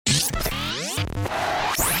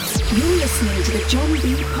You're listening to the John B.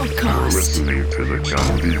 Podcast. You're listening to the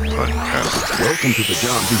John B. Podcast. Welcome to the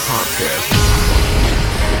John B. Podcast.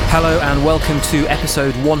 Hello and welcome to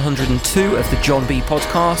episode 102 of the John B.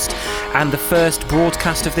 Podcast, and the first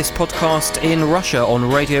broadcast of this podcast in Russia on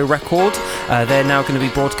Radio Record. They're now going to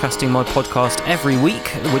be broadcasting my podcast every week,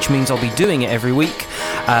 which means I'll be doing it every week,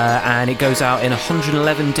 and it goes out in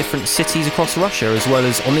 111 different cities across Russia, as well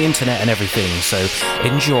as on the internet and everything, so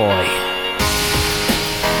enjoy.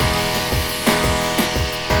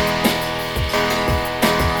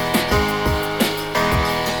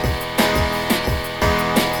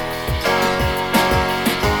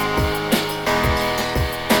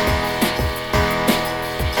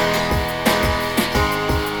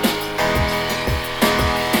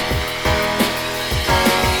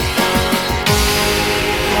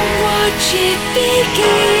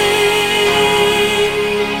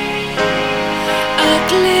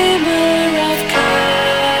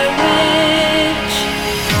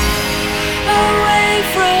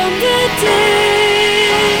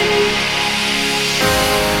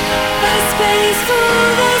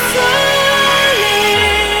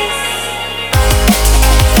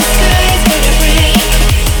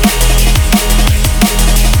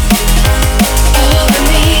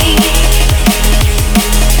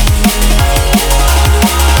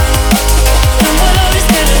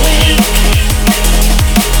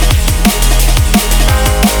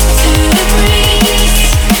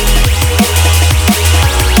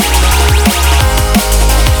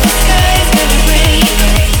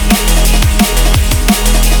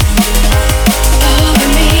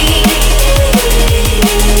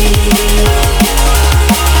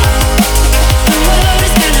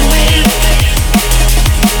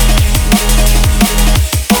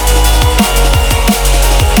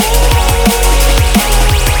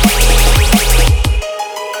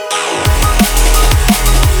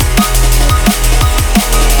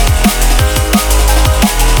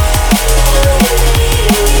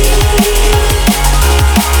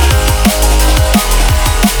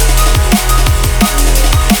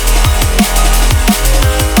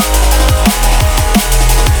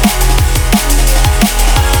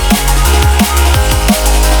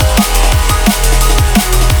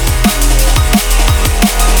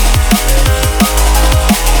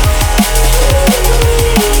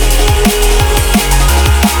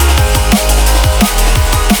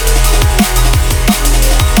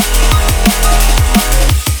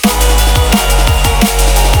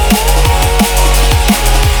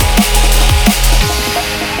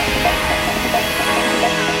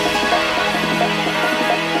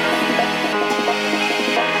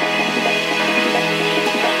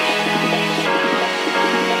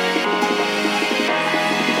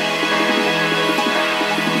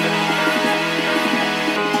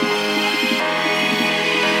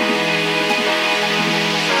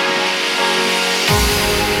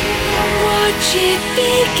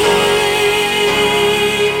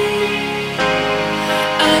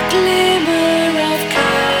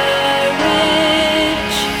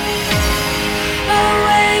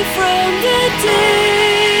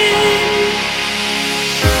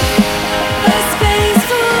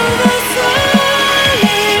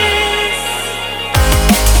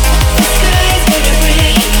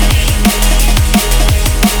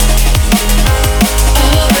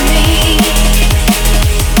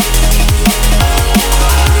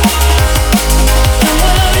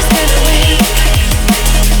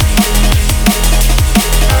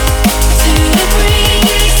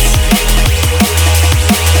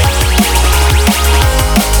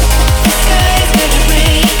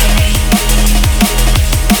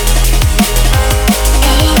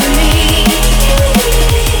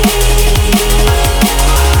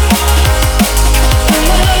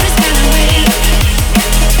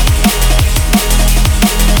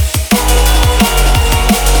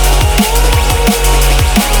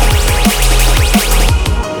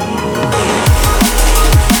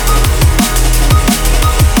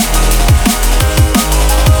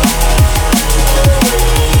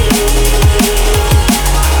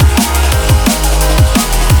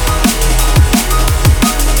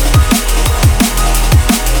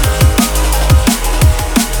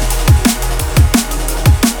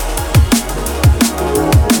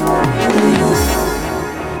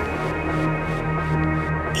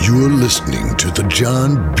 You're listening to the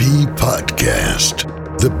John B. Podcast,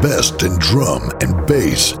 the best in drum and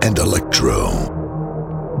bass and electro.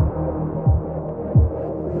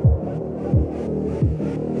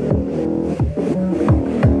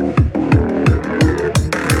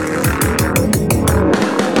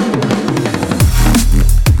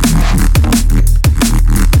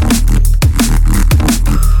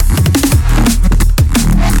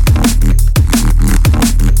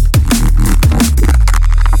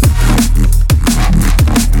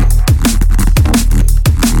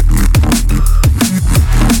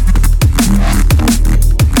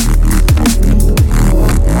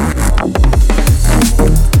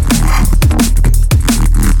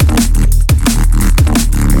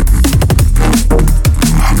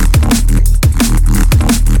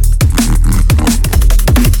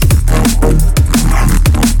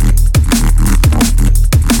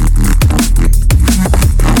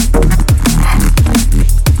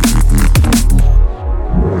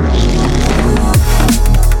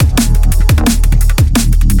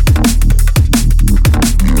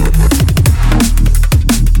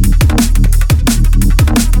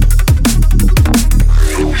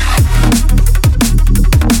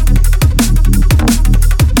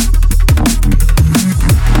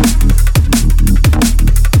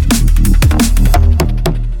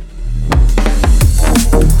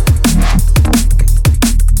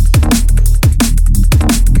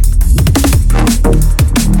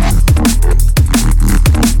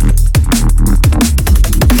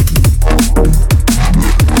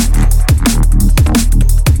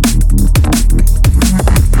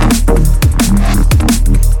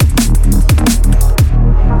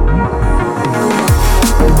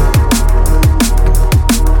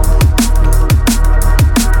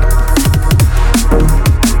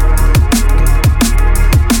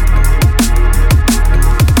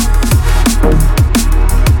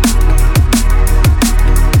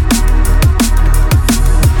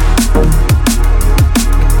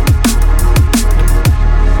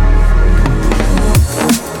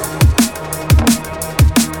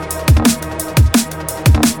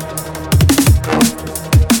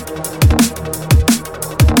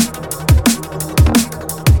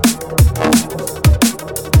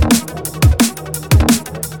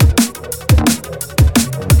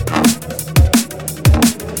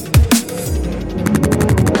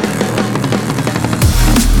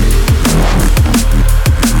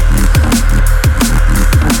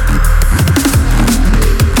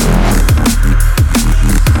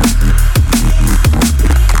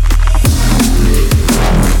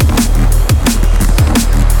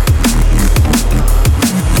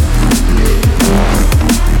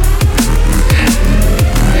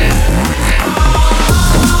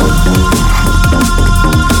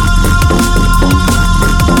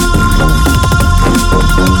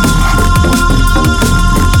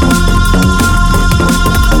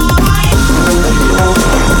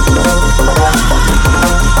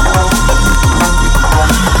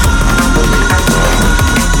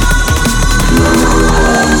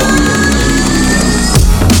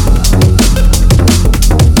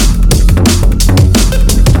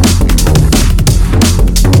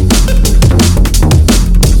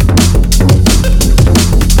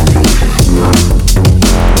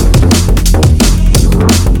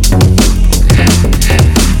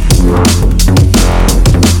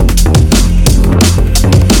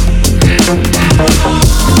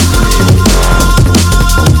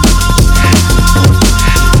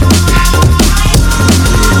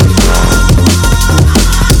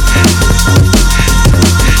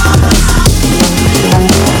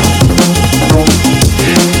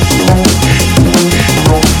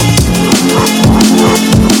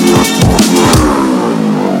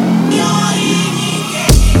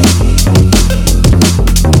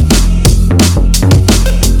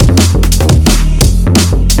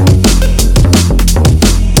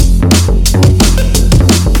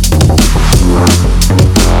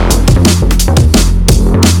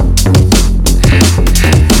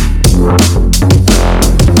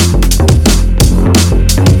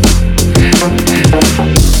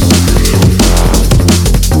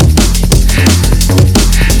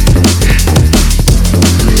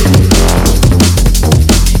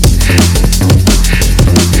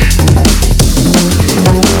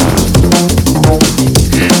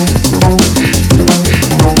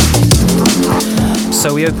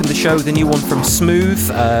 So we opened the show with a new one from Smooth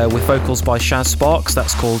with vocals by Shaz Sparks.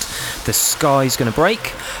 That's called The Sky's Gonna Break.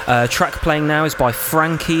 Track playing now is by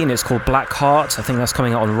Frankie and it's called Black Heart. I think that's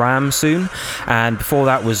coming out on Ram soon. And before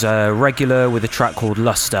that was Regular with a track called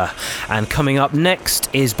Luster. And coming up next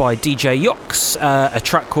is by DJ Yox, a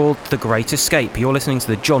track called The Great Escape. You're listening to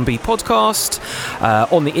the John B podcast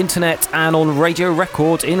on the internet and on Radio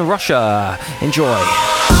Record in Russia. Enjoy.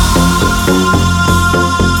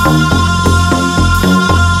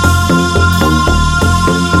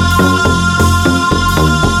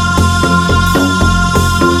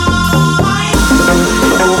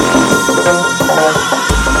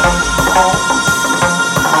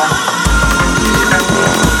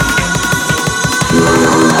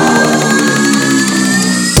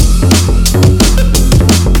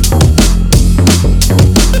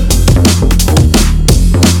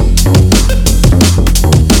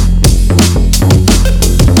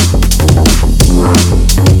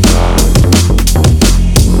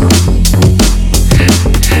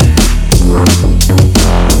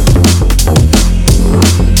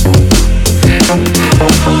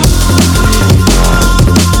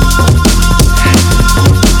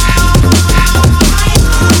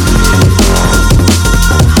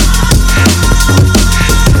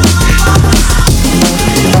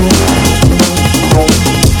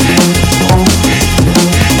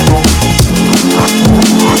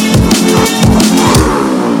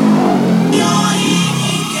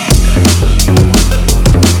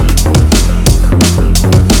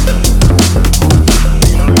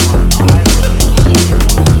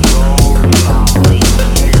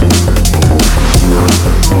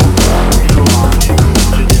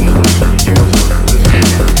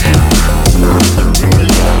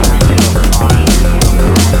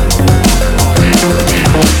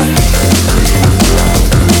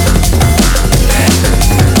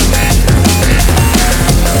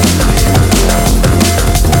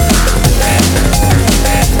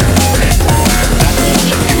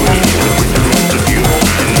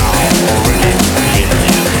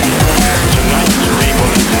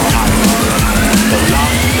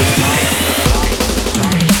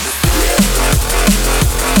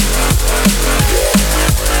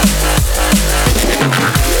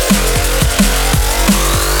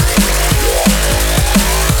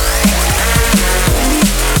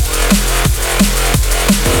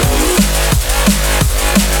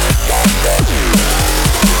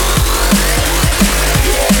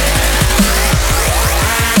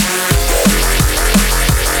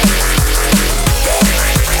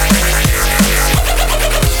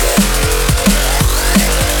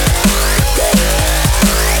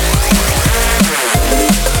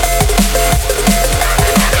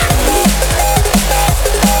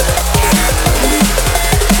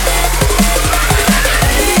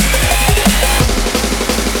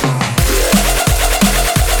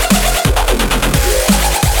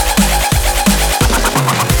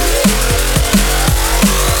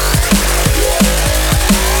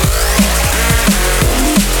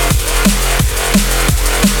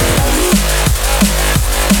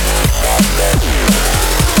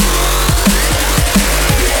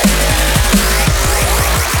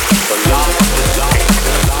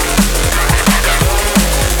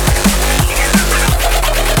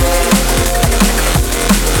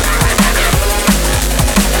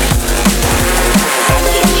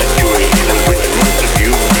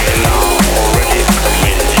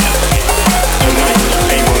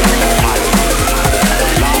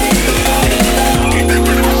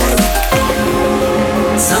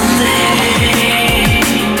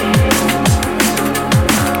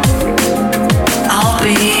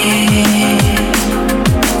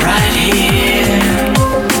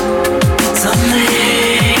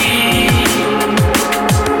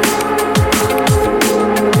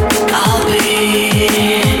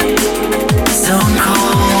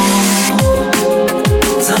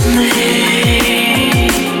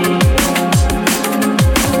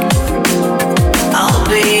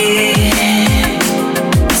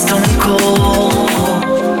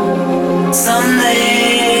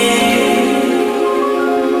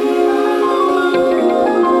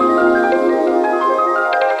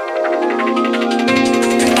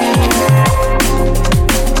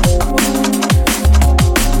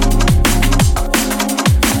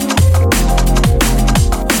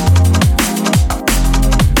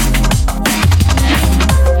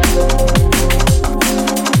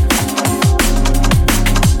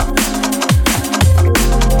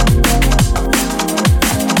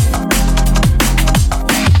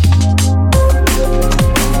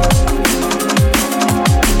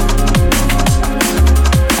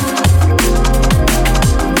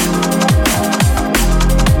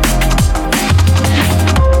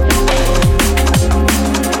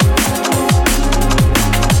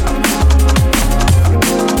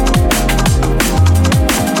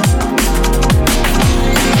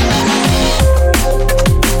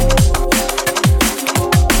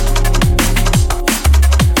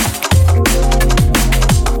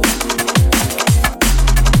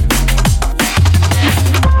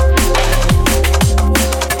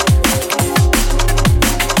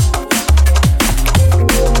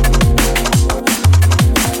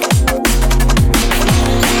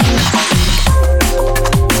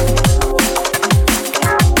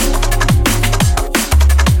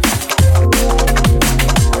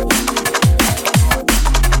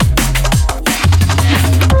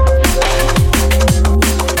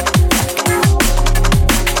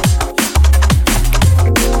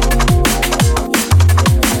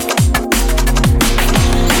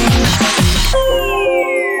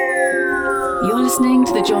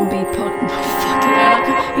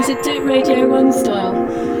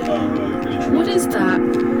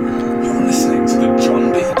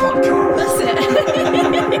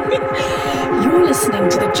 listening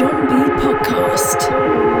to the John B. Podcast.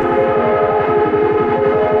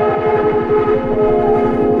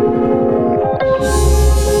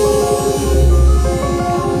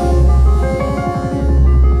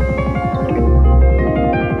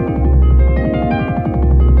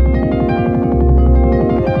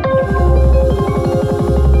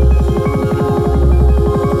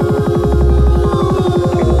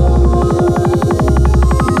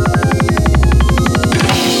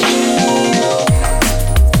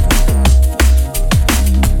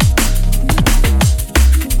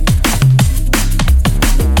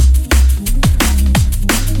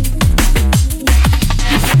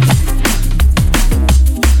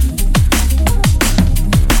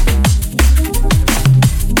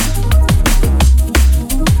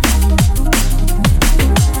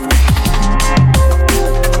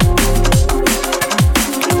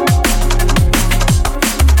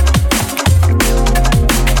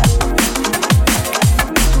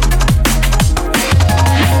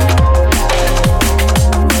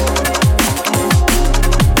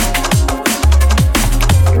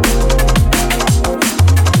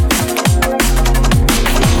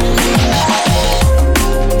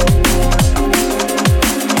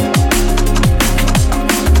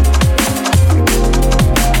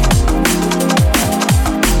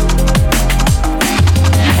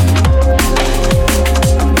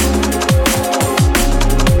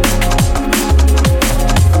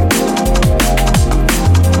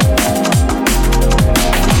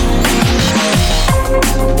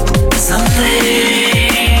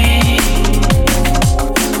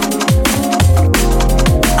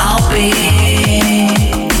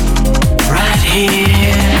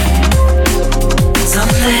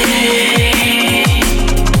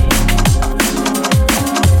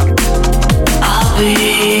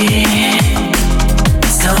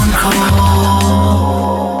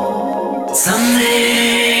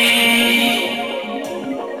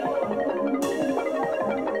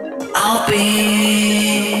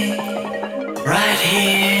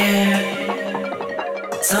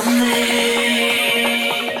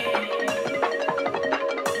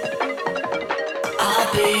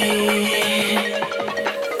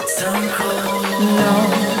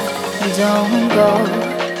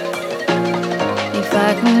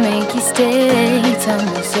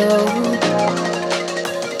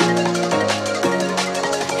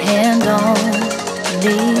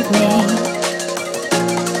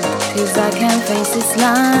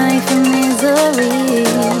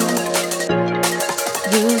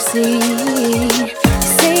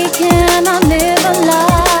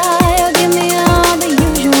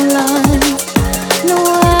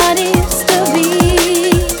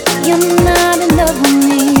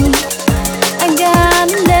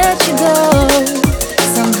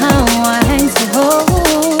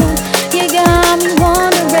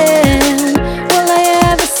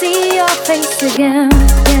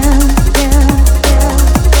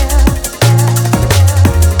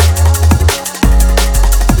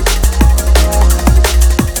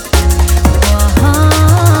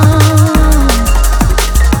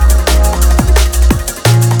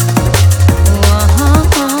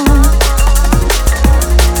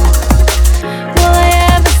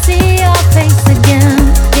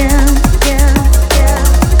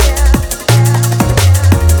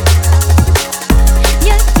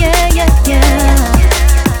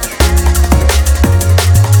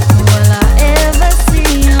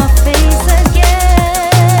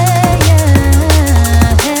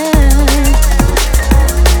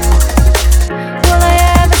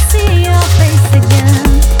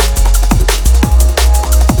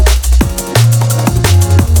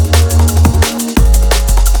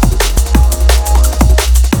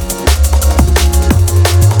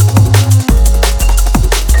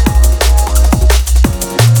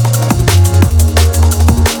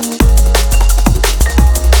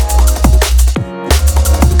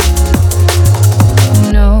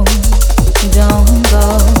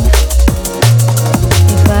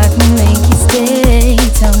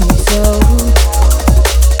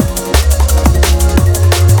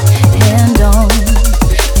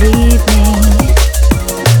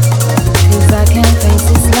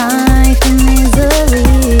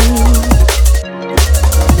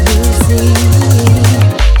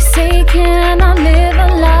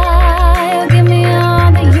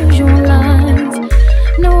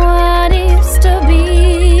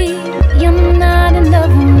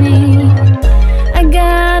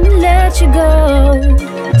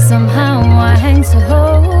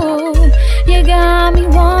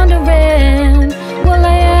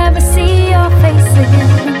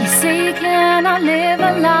 Can I live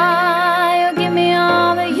a lie? Or give me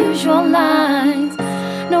all the usual lines?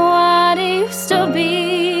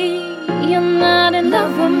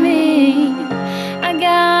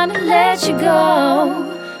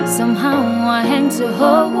 I hang to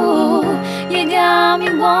hold. You got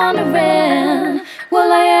me wondering,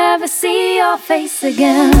 will I ever see your face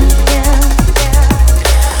again?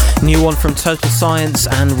 New one from Total Science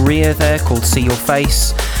and Rhea there called See Your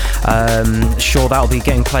Face. Sure, that'll be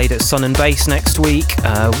getting played at Sun and Bass next week.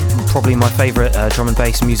 Probably my favourite drum and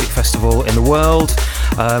bass music festival in the world.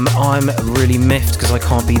 I'm really miffed because I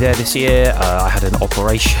can't be there this year. I had an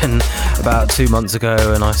operation about 2 months ago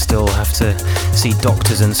and I still have to see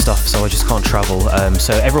doctors and stuff, so I just can't travel.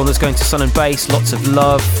 So everyone that's going to Sun and Bass, lots of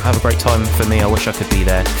love. Have a great time for me. I wish I could be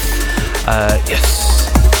there. Yes.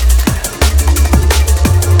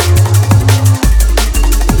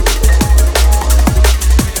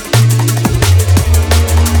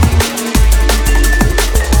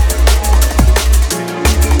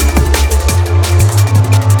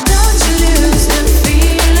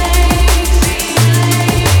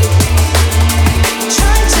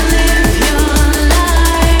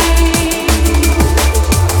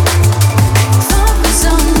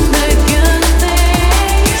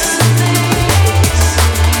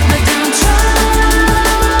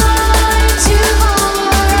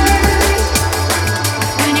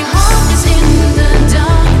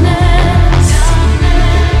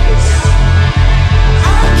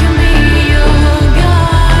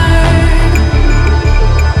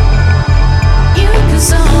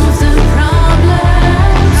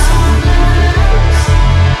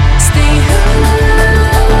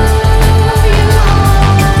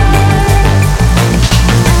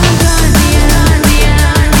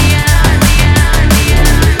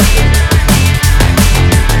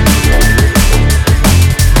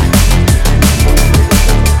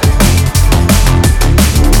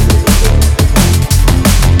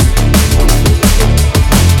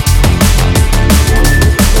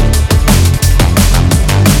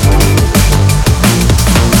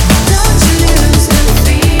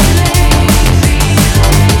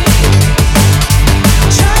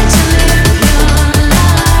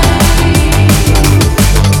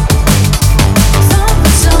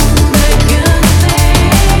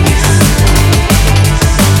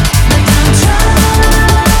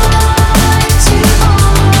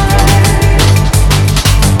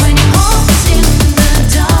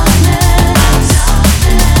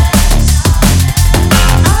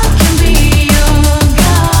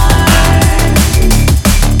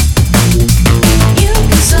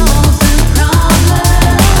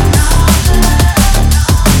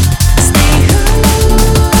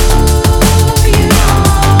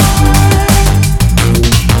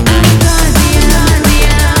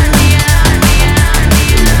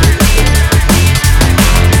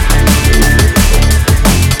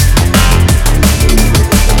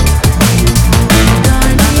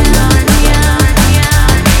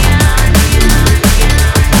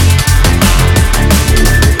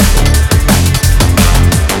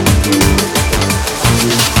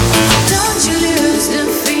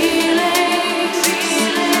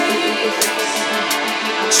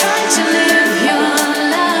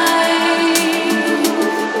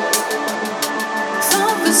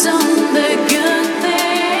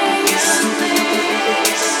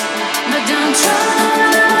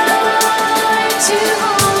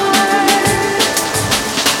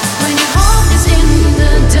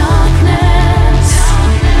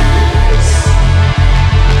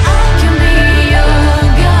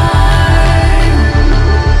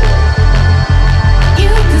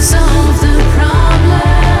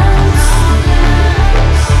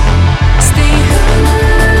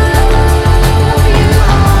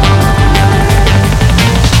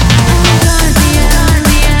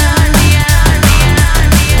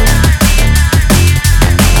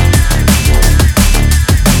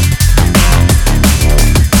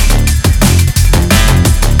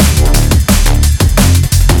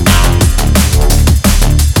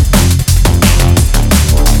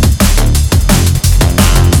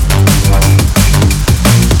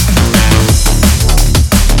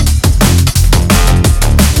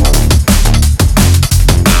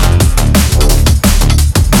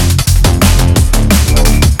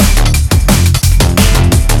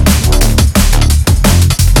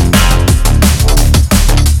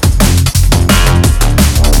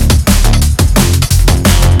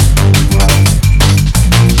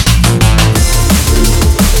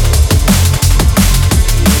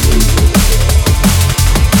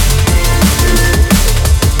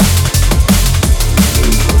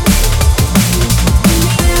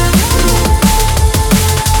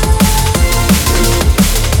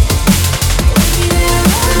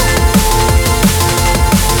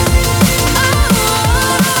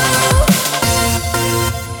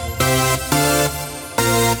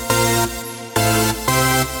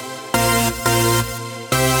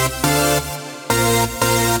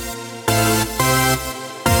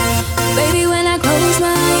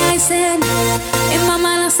 ice and in my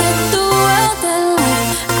mind I set the world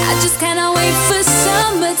alight. I just cannot wait for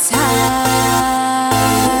summertime.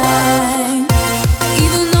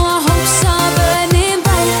 Even though our hopes are burning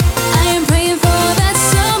bright, I am praying for that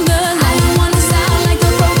summer light. I don't wanna sound like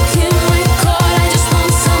a broken record. I just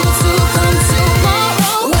want summer to come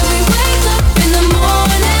tomorrow. When we wake up in the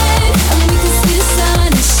morning and we can see the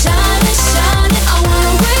sun is shining, shining. I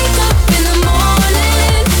wanna wake up in the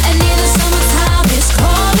morning and hear the summertime is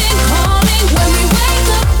calling, calling. When we wake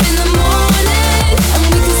up in the morning and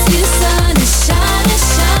we can see the sun is shining,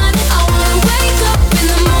 shining. I wanna wake up in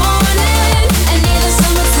the morning and hear the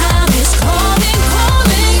summertime is calling,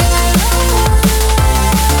 calling.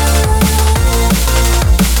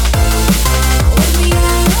 Wake me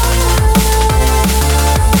up.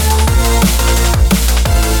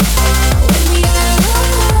 Wake me up.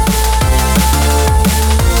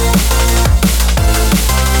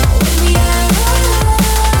 Wake me up.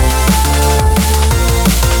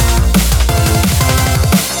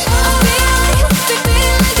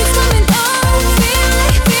 Feel like it's coming on. Feel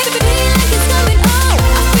like it's coming on.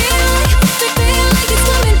 I feel like it's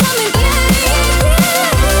coming, coming, yeah.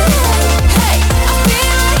 Hey, I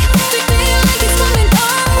feel like it's coming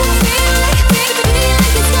on. Feel like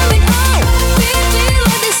it's coming on. Feel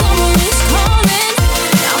like the summer is calling.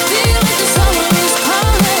 I feel like the summer is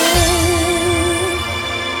calling.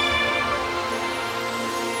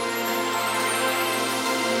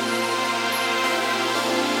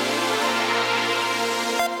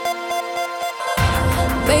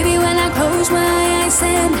 Baby, when I close my eyes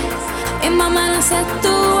and in my mind I set the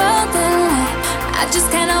world alight. I just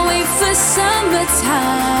cannot wait for summertime.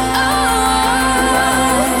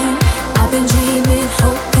 I've been dreaming,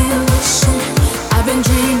 hoping, wishing. I've been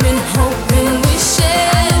dreaming, hoping, wishing.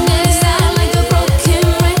 I don't wanna sound like a broken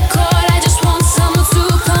record. I just want summer to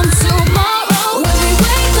come tomorrow. When we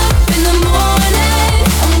wake up in the morning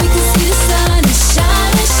and we can see the sun is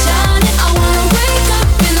shining, shining. I wanna wake up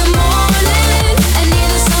in the morning and hear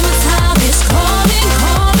the summertime is calling,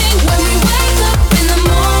 calling. When we wake up in the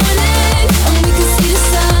morning and we can see the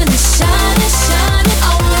sun is shining, shining.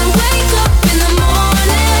 I wanna wake up in the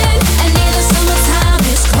morning and hear the summertime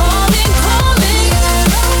is calling, calling.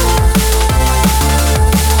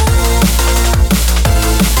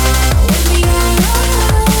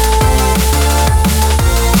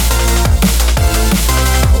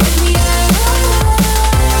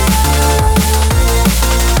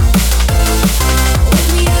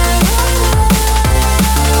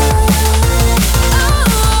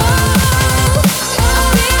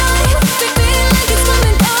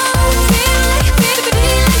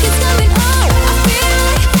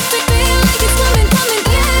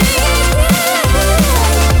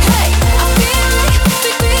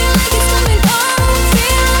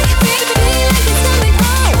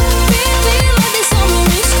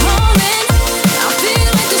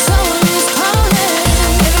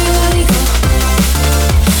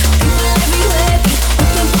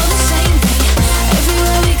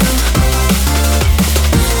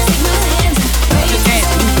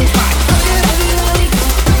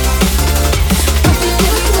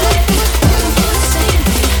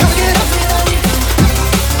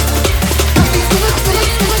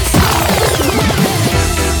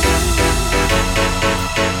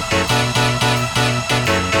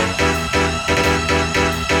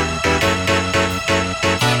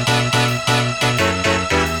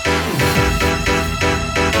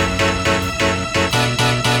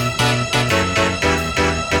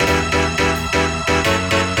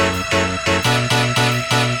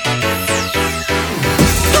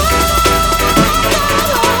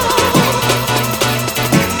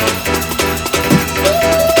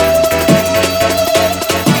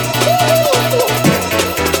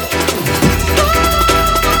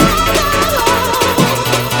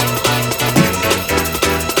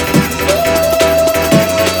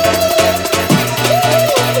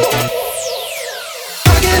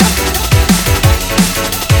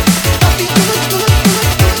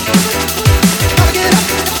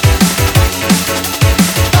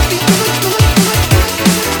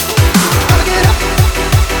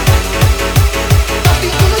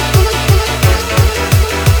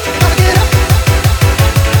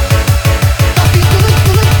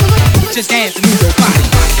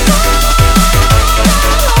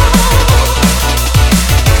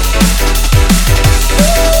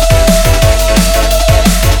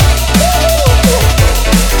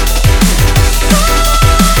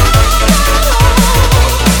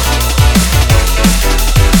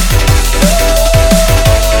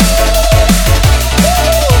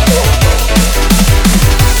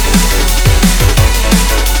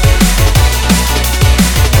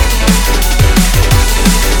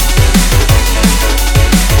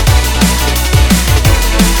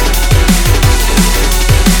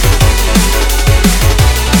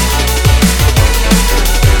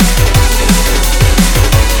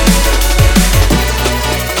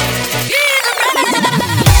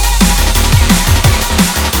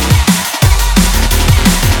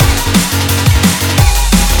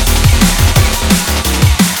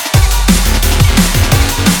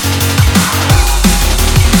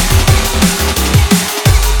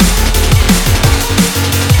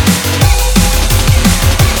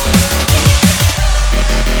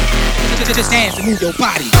 to move your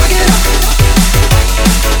body.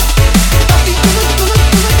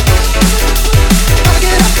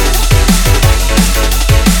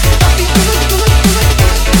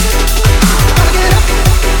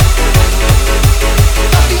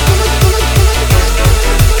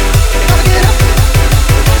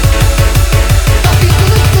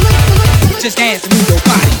 Just dance and move your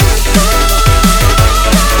body.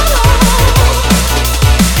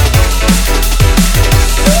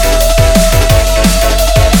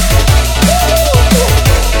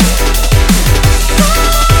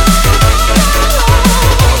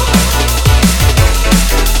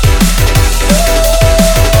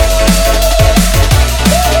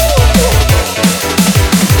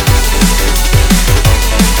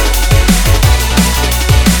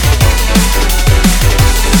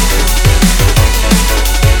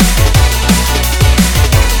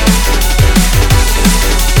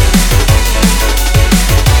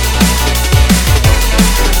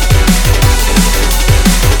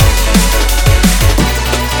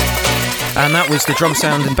 And that was the Drum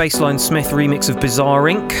Sound and Bassline Smith remix of Bizarre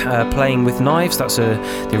Inc., Playing with Knives. That's the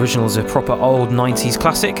original is a proper old 90s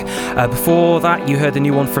classic. Before that, you heard the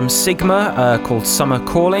new one from Sigma called Summer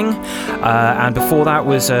Calling. And before that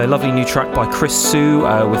was a lovely new track by Chris Sue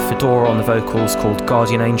with Fedora on the vocals called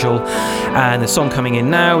Guardian Angel. And the song coming in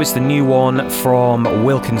now is the new one from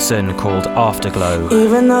Wilkinson called Afterglow.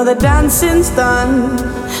 Even though the dancing's done,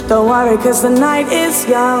 don't worry 'cause the night is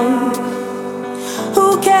young.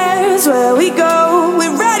 Who cares where we go?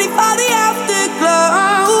 We're ready for the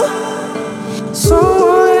afterglow.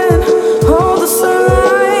 Someone hold us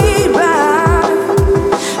right back,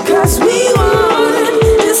 'cause we want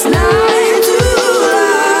this night to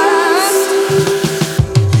last.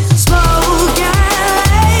 Smoke and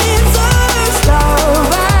lasers,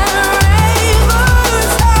 love and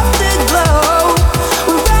ravers, afterglow.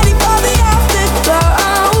 We're ready for the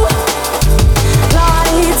afterglow.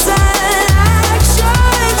 Lights and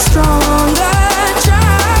stronger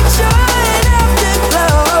attraction,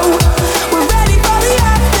 afterglow. We're ready for the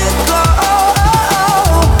afterglow.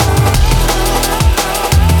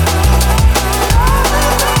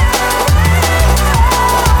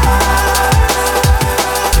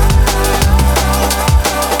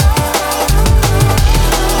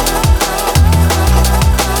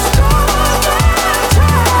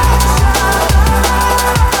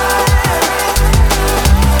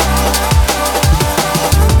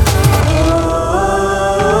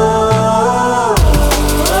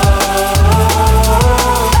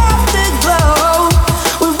 Afterglow,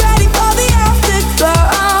 we're ready for the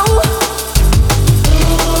afterglow.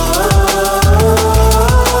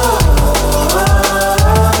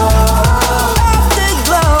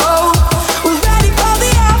 Afterglow, we're ready for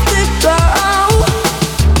the afterglow.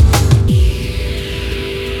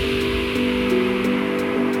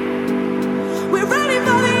 We're ready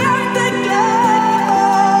for the afterglow.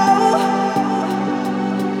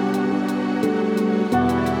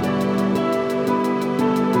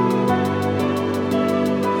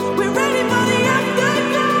 We're ready for the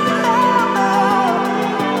afterglow.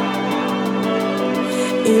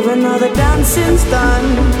 Even though the dancing's done,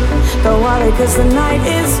 don't worry 'cause the night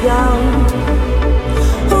is young.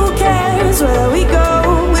 Who cares where we go?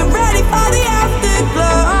 We're ready for the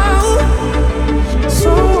afterglow.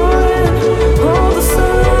 Someone hold us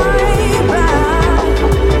right back,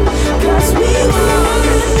 'cause we want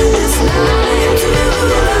this night to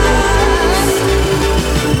last.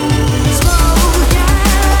 Smoke and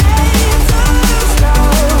lasers,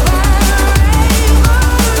 love and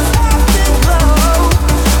ravers, afterglow.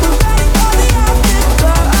 We're ready for the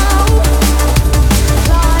afterglow.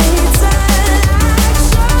 Lights and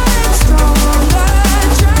action, stronger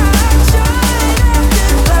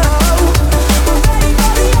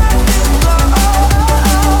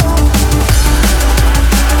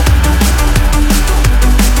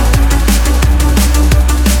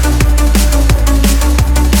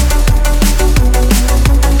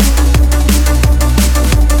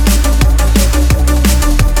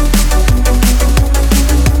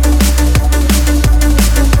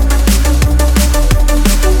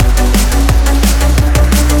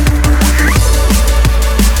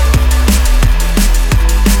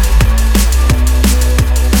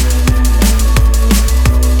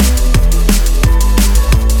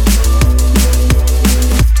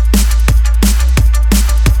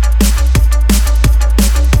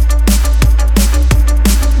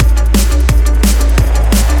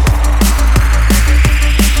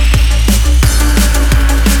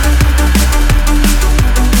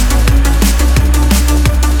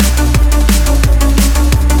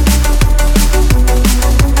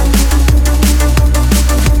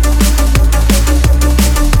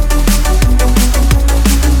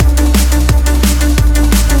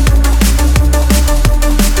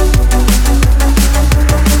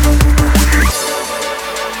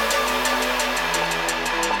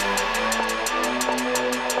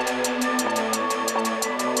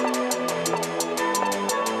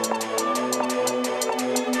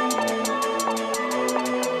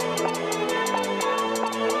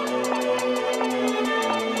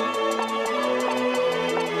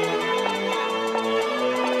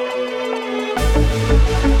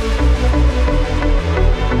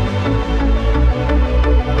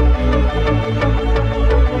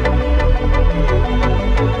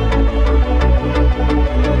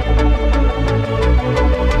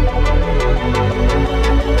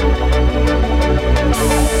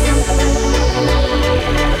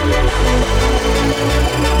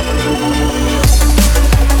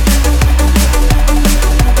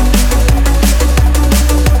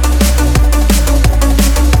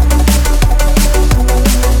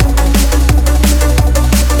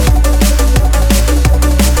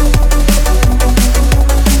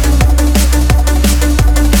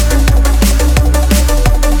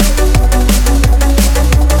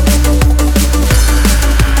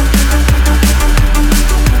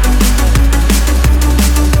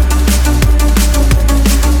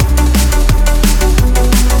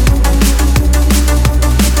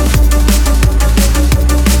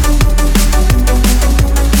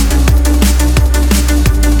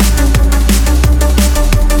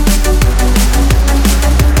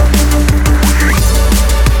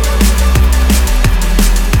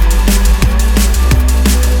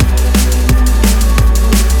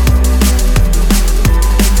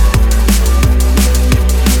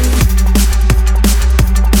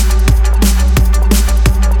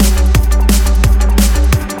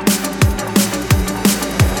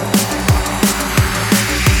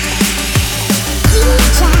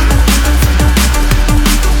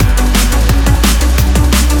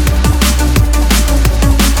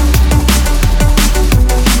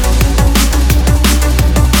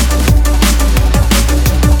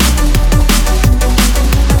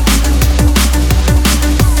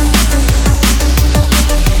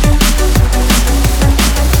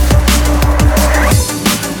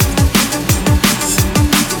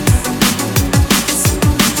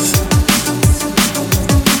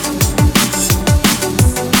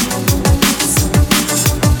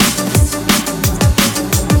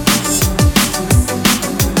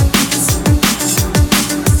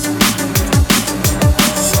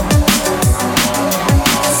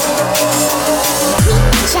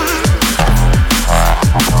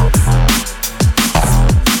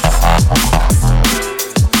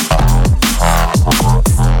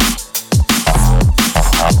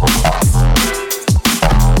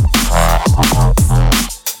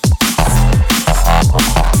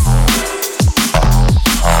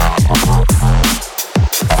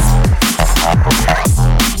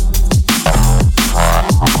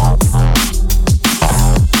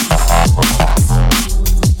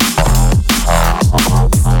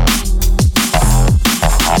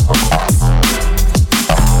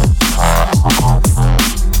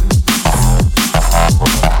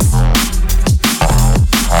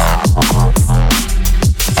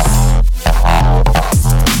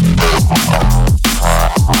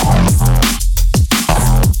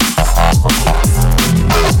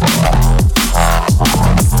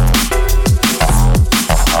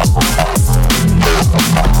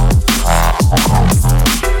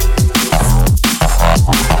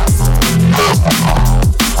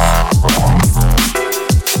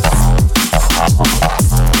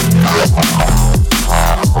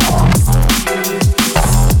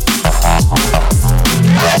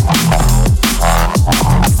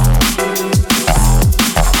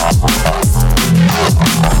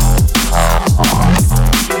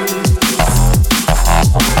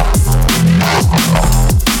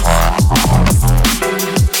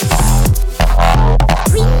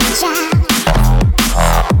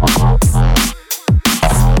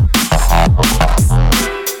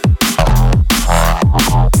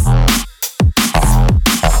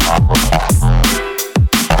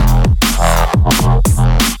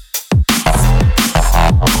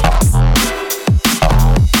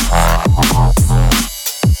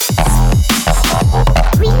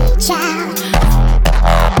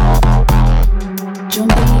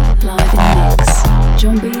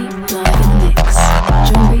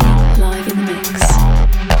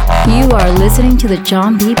to the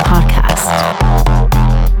John B Podcast.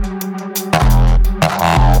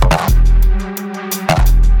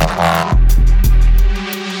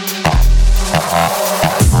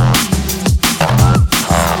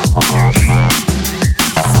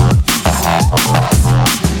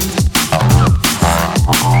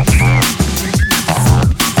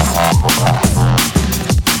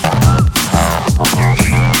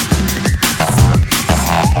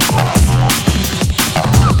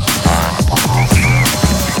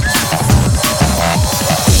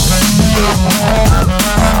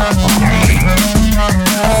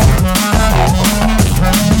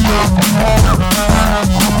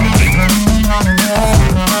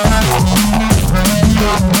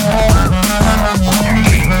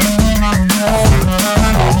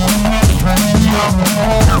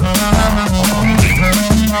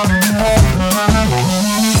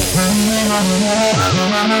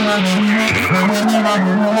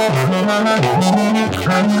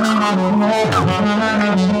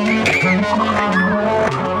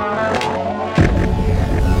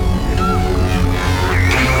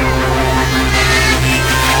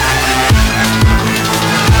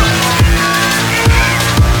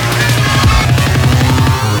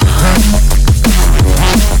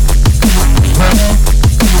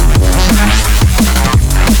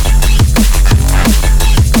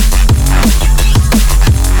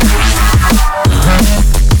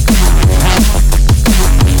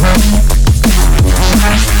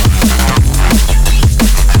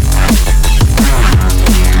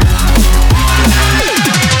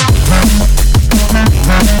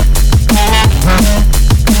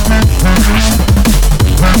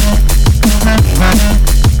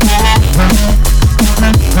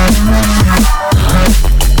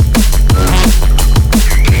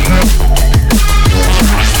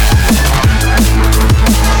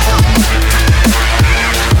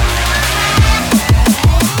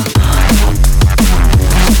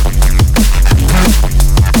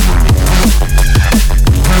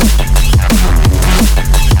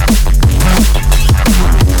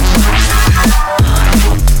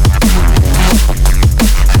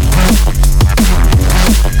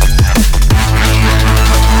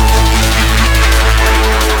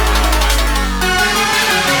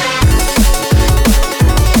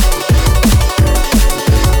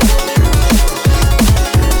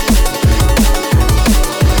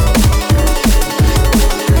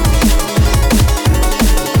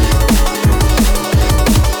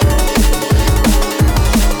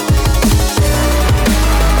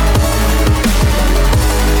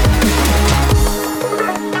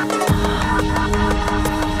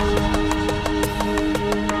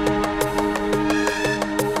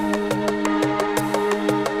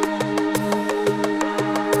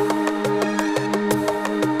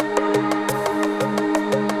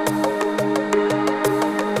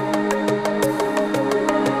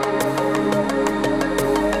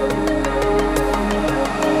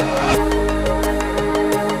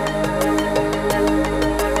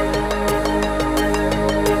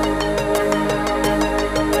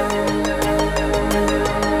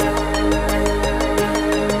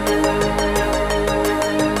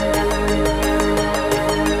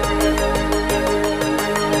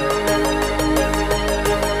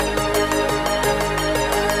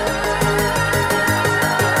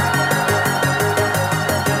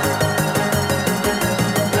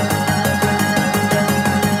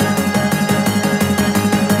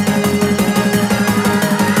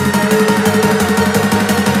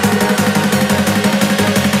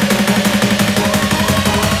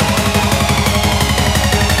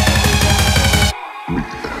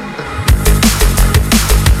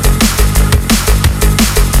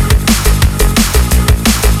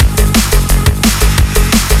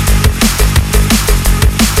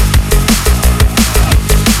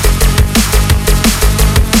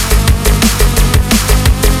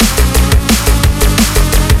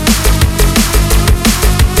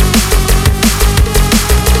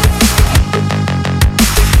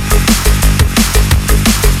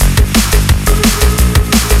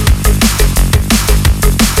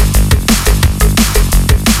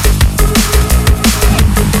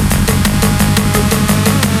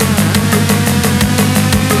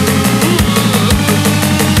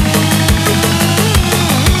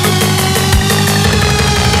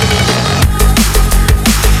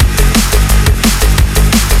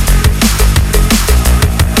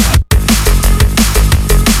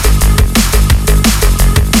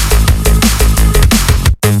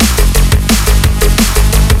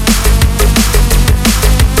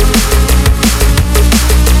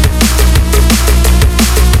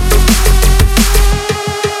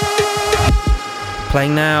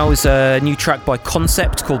 Playing now is a new track by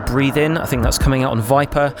Concept called Breathe In. I think that's coming out on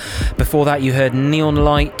Viper. Before that you heard Neon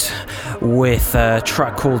Light with a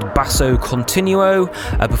track called Basso Continuo.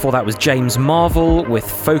 Before that was James Marvel with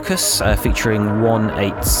Focus featuring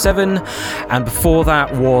 187. And before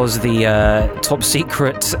that was the top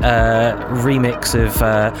secret remix of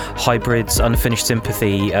Hybrid's Unfinished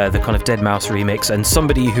Sympathy, the kind of Dead Mouse remix. And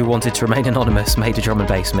somebody who wanted to remain anonymous made a drum and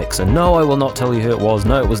bass mix. And no, I will not tell you who it was.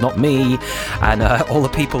 No, it was not me. And all the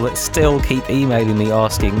people that still keep emailing me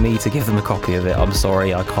asking me to give them a copy of it, I'm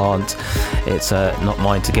sorry, I can't. It's not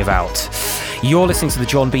mine to give out. You're listening to the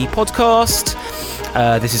John B Podcast.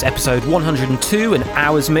 This is episode 102, an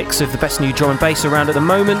hour's mix of the best new drum and bass around at the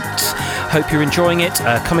moment. Hope you're enjoying it.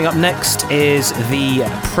 Coming up next is the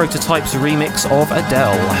Prototypes remix of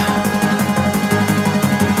Adele.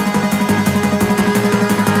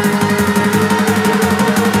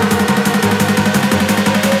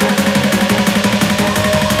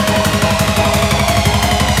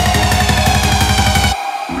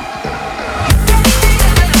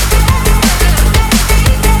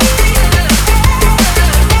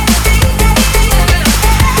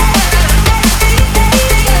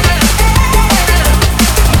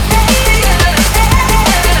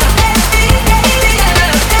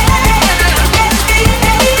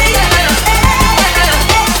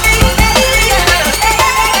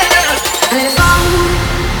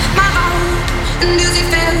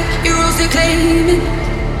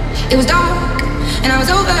 It was dark and I was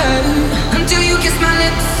over until you kissed my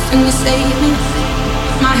lips and you saved me.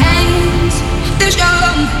 My hands, they're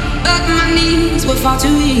strong, but my knees were far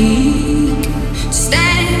too weak to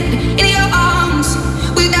stand in your arms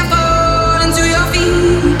without falling to your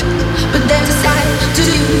feet. But there's a side to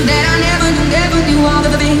you that I never knew all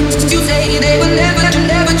of the things you say they were never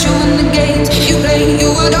true in the games you play.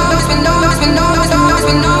 You would always win, always win, always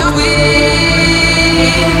win, always win.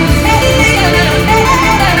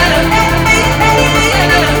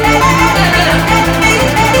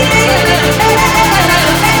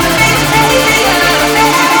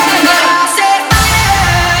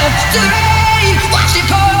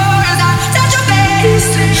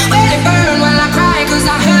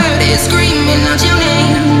 Screaming out your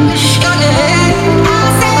name, your name. I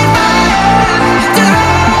said fire to the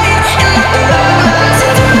rain, and I burn into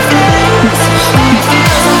your face. When you feel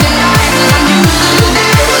something like this, I knew that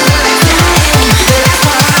it was the last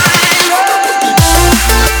time.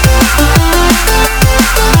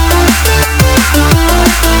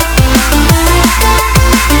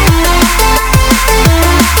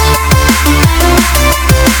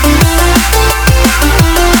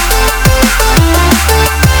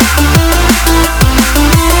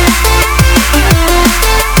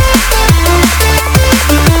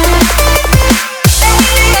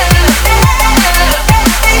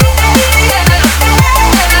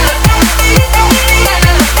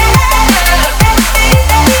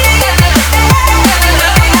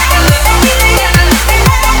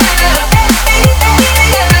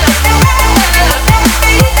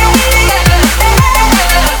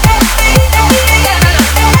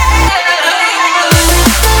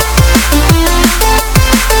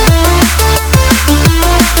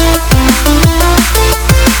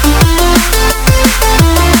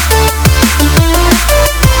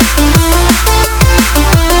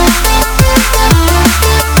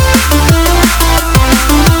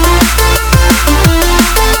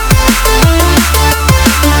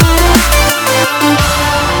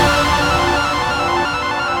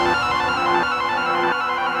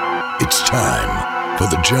 It's time for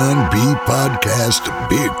the John B. Podcast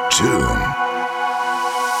Big Tune.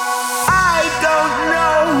 I don't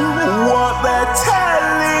know what they're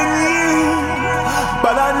telling you,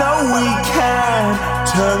 but I know we can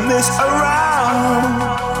turn this around.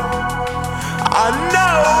 I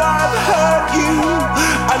know I've hurt you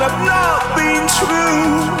and I've not been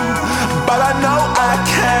true, but I know I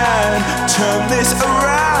can turn this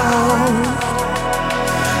around.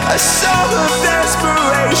 A show of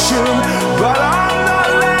desperation, but I'm not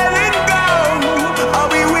letting go.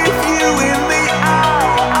 I'll be with you in the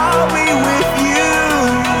hour, I'll be with you.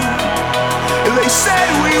 They said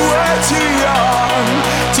we were too young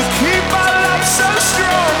to keep our love so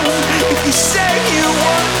strong. If you say you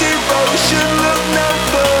want devotion, look no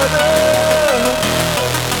further.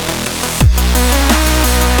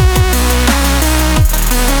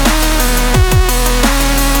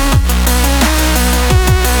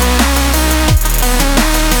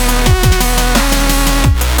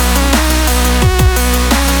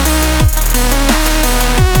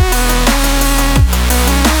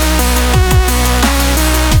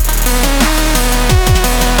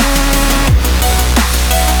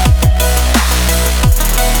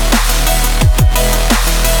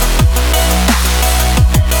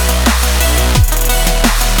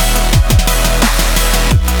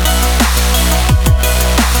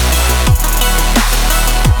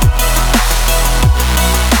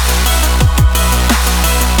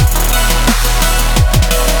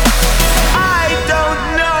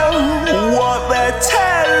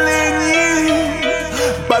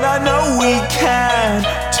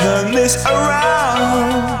 this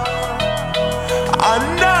around. I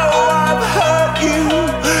know I've hurt you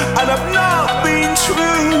and I've not been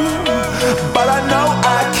true, but I know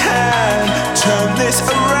I can turn this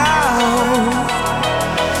around.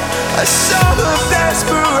 A song of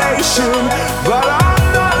desperation, but I'm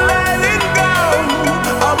not letting go.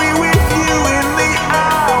 I'll be with you in the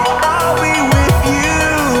hour, I'll be with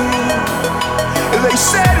you. They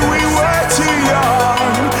said we were too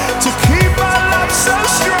young to keep our love so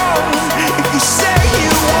strong. If you say you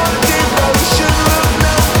want devotion, look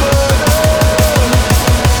no further.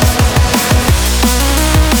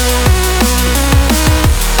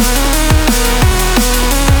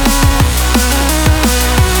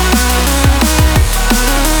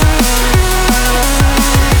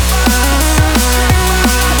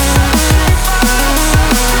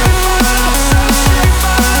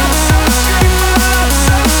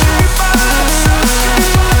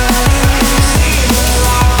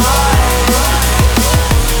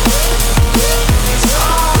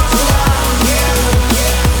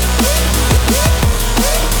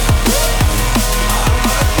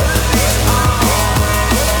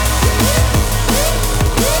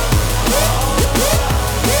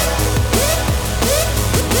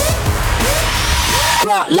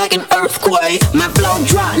 Like an earthquake, my flow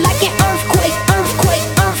drop like an earthquake, earthquake,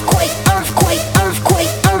 earthquake, earthquake, earthquake,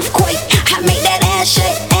 earthquake. I make that ass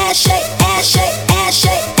shake, ass shake, ass shake, ass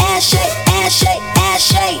shake, ass shake, ass shake, ass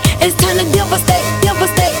shake. It's time to devastate,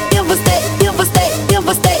 devastate, devastate, devastate,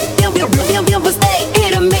 devastate, devastate.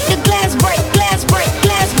 It'll make the glass break, glass break,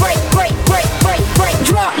 glass break, break, break, break, break.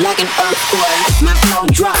 Drop like an earthquake, my flow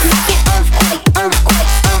drop like an earthquake, earthquake,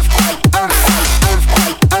 earthquake, earthquake,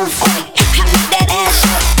 earthquake, earthquake. I make that ass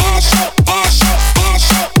shake, ass shake, ass shake, ass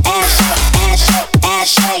shake,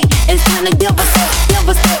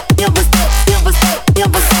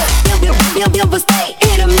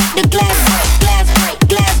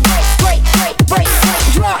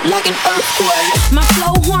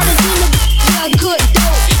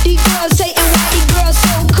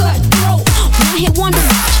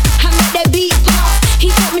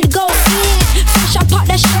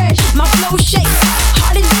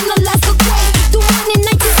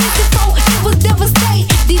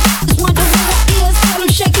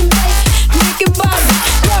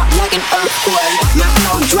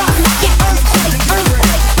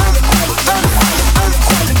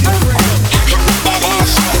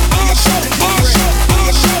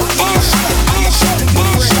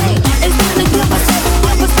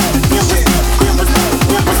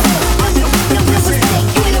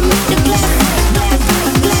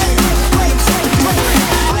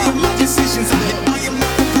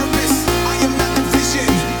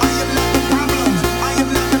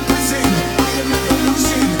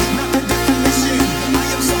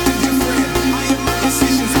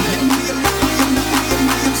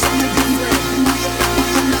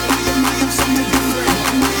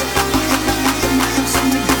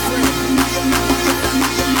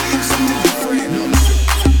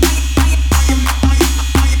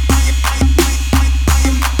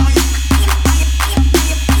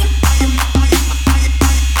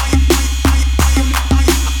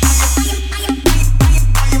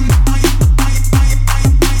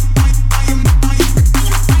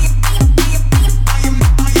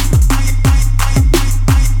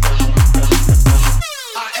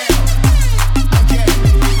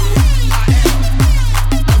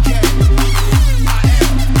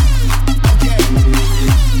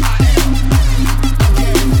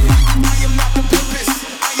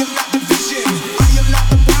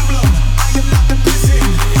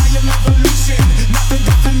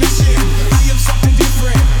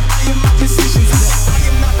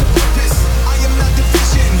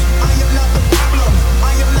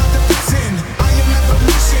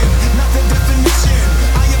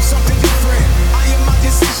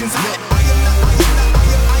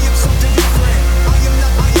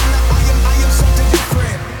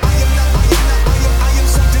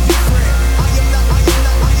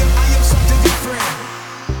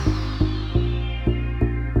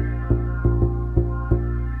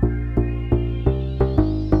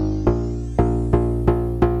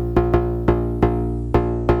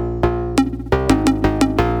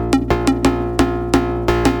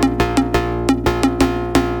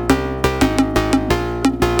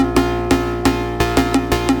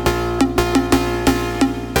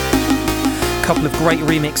 couple of great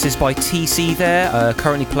remixes by TC there.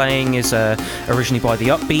 Currently playing is originally by The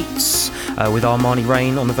Upbeats, with Armani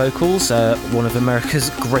Rain on the vocals, one of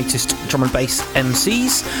America's greatest drum and bass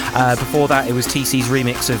MCs. Before that, it was TC's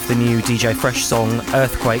remix of the new DJ Fresh song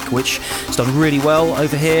Earthquake, which has done really well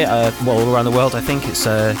over here, all around the world. I think it's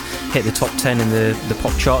hit the top 10 in the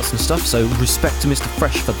pop charts and stuff, so respect to Mr.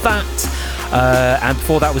 Fresh for that. And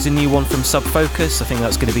before that was a new one from Sub Focus. I think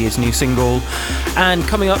that's going to be his new single. And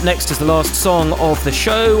coming up next is the last song of the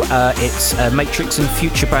show. It's a Matrix and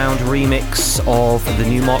Futurebound remix of the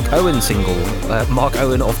new Mark Owen single. Mark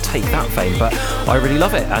Owen of Take That fame, but I really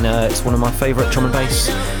love it, and it's one of my favourite drum and bass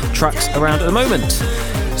tracks around at the moment.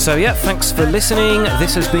 So yeah, thanks for listening.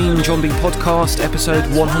 This has been John B Podcast episode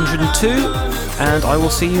 102, and I will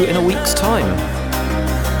see you in a week's time.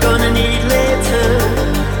 Gonna need later.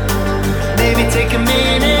 Maybe take a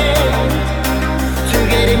minute to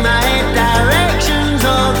get in my head directions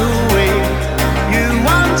all the way you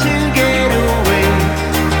want to get away.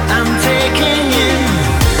 I'm taking you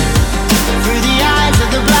through the eyes of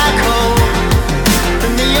the black hole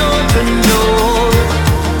and the open door,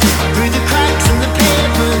 through the cracks in the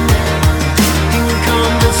pavement, in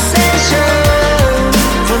conversation,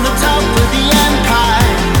 from the top of the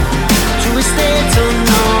empire to a state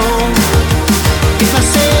unknown. If I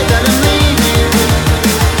say that I'm leaving,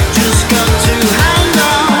 just got to hang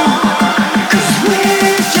on, 'cause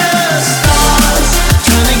we're just stars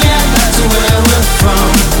trying to get back to where we're from.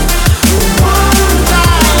 One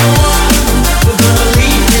by one, we're gonna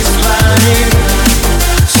leave this planet.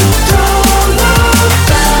 So don't look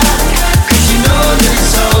back, 'cause you know that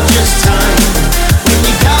it's all just time. When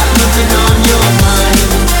you got nothing on your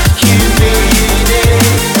mind, you made it.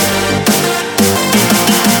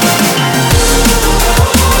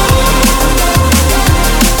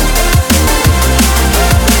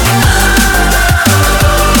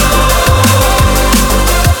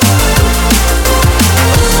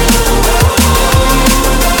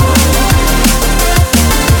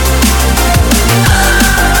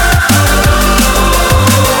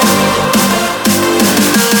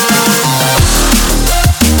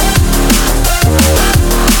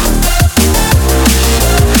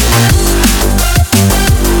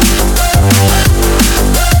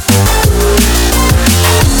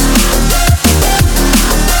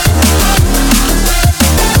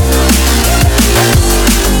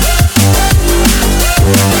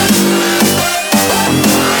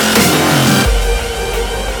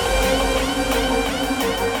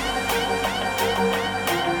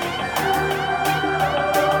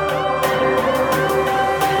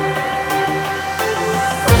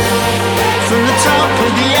 From the top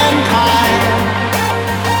of the empire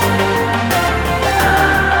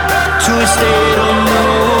to a state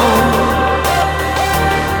unknown,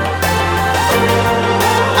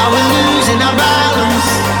 are we losing our balance?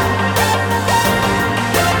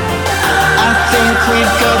 I think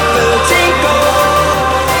we've got vertigo.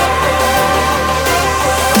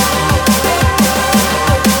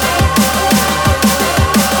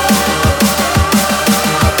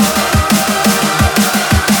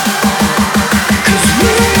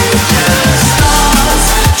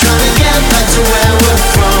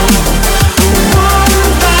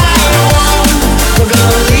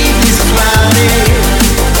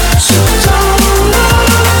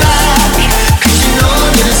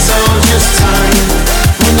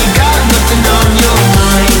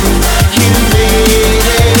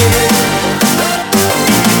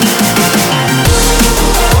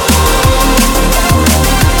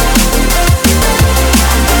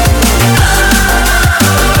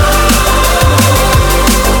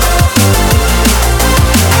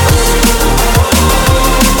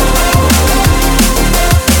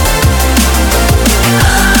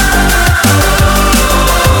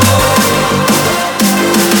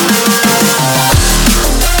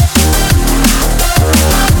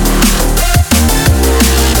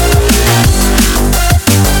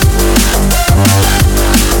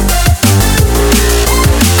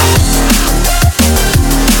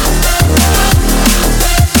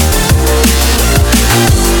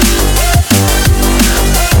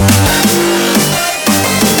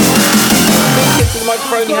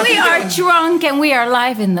 We are drunk and we are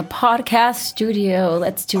live in the podcast studio.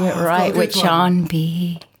 Let's do it right with John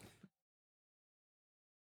B.